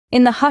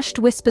In the hushed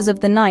whispers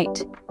of the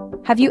night,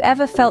 have you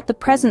ever felt the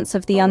presence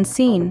of the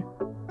unseen?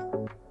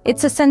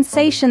 It's a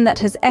sensation that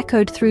has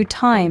echoed through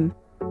time,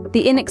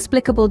 the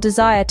inexplicable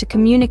desire to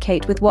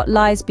communicate with what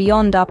lies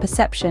beyond our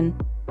perception.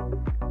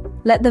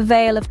 Let the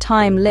veil of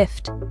time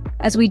lift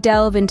as we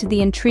delve into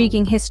the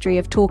intriguing history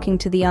of talking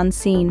to the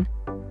unseen.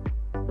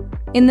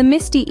 In the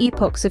misty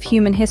epochs of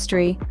human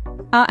history,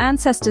 our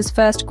ancestors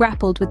first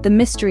grappled with the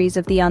mysteries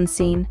of the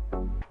unseen.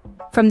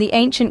 From the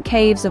ancient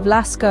caves of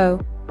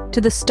Lascaux to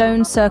the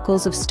stone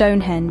circles of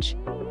Stonehenge,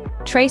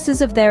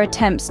 traces of their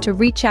attempts to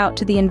reach out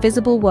to the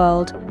invisible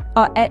world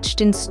are etched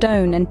in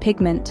stone and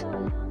pigment.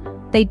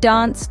 They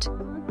danced,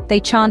 they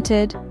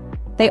chanted,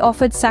 they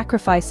offered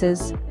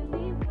sacrifices,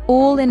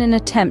 all in an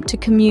attempt to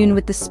commune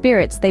with the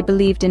spirits they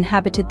believed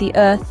inhabited the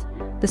earth,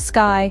 the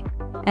sky,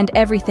 and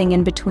everything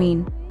in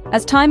between.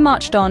 As time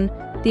marched on,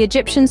 the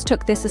Egyptians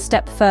took this a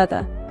step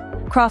further,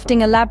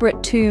 crafting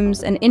elaborate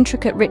tombs and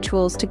intricate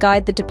rituals to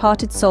guide the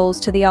departed souls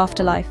to the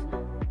afterlife.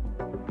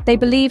 They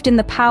believed in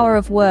the power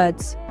of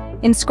words,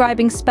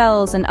 inscribing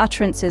spells and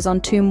utterances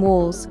on tomb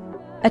walls,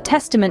 a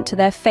testament to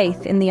their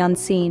faith in the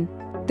unseen.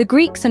 The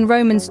Greeks and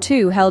Romans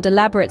too held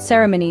elaborate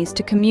ceremonies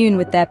to commune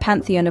with their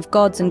pantheon of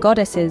gods and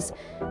goddesses,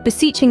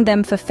 beseeching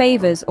them for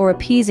favors or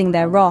appeasing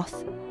their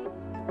wrath.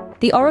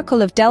 The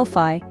Oracle of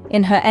Delphi,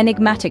 in her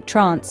enigmatic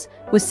trance,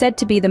 was said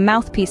to be the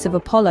mouthpiece of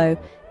Apollo,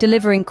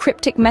 delivering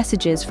cryptic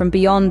messages from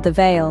beyond the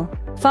veil.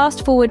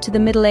 Fast forward to the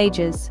Middle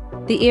Ages,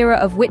 the era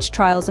of witch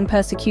trials and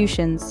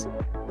persecutions.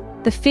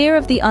 The fear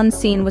of the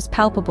unseen was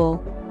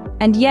palpable,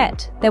 and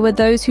yet there were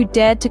those who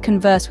dared to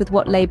converse with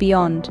what lay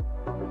beyond.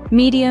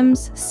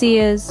 Mediums,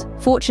 seers,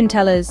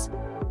 fortune-tellers,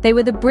 they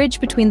were the bridge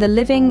between the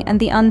living and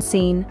the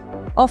unseen,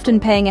 often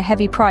paying a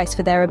heavy price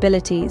for their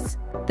abilities.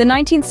 The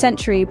 19th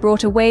century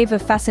brought a wave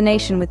of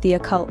fascination with the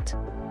occult.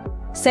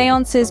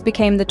 Seances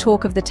became the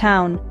talk of the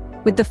town,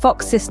 with the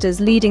Fox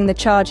sisters leading the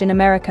charge in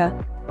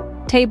America.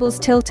 Tables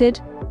tilted,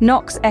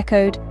 knocks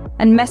echoed,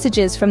 and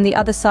messages from the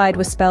other side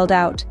were spelled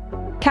out,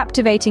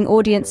 captivating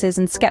audiences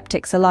and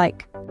skeptics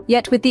alike.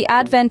 Yet with the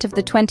advent of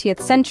the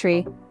 20th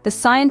century, the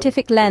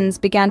scientific lens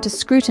began to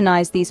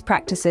scrutinize these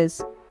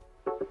practices.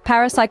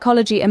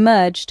 Parapsychology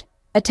emerged,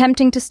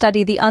 attempting to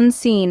study the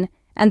unseen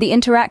and the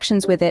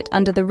interactions with it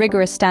under the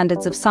rigorous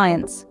standards of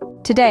science.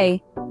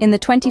 Today, in the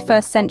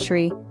 21st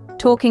century,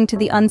 talking to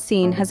the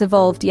unseen has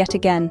evolved yet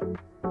again.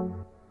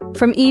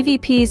 From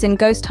EVPs in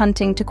ghost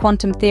hunting to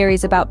quantum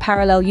theories about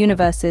parallel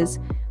universes,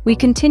 we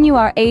continue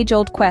our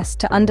age-old quest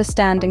to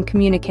understand and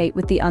communicate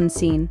with the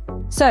unseen.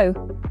 So,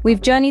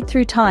 we've journeyed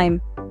through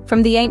time,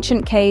 from the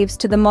ancient caves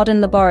to the modern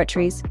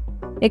laboratories,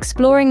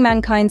 exploring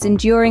mankind's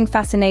enduring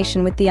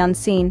fascination with the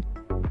unseen.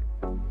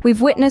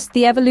 We've witnessed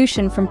the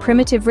evolution from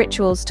primitive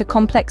rituals to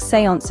complex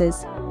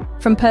seances,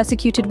 from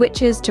persecuted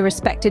witches to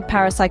respected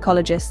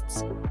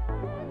parapsychologists.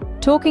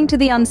 Talking to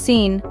the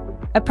unseen,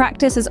 a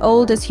practice as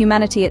old as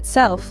humanity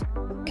itself,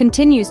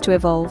 continues to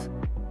evolve,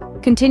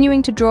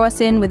 continuing to draw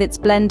us in with its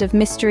blend of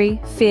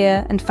mystery,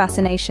 fear, and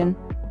fascination.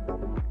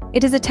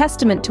 It is a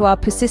testament to our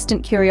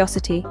persistent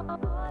curiosity,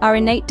 our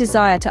innate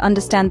desire to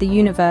understand the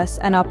universe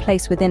and our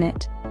place within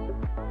it.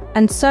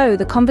 And so,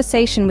 the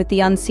conversation with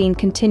the unseen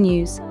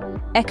continues,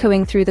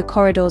 echoing through the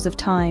corridors of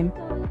time.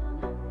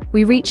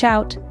 We reach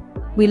out,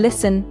 we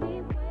listen,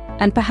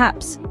 and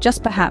perhaps,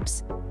 just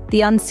perhaps,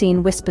 the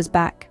unseen whispers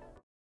back.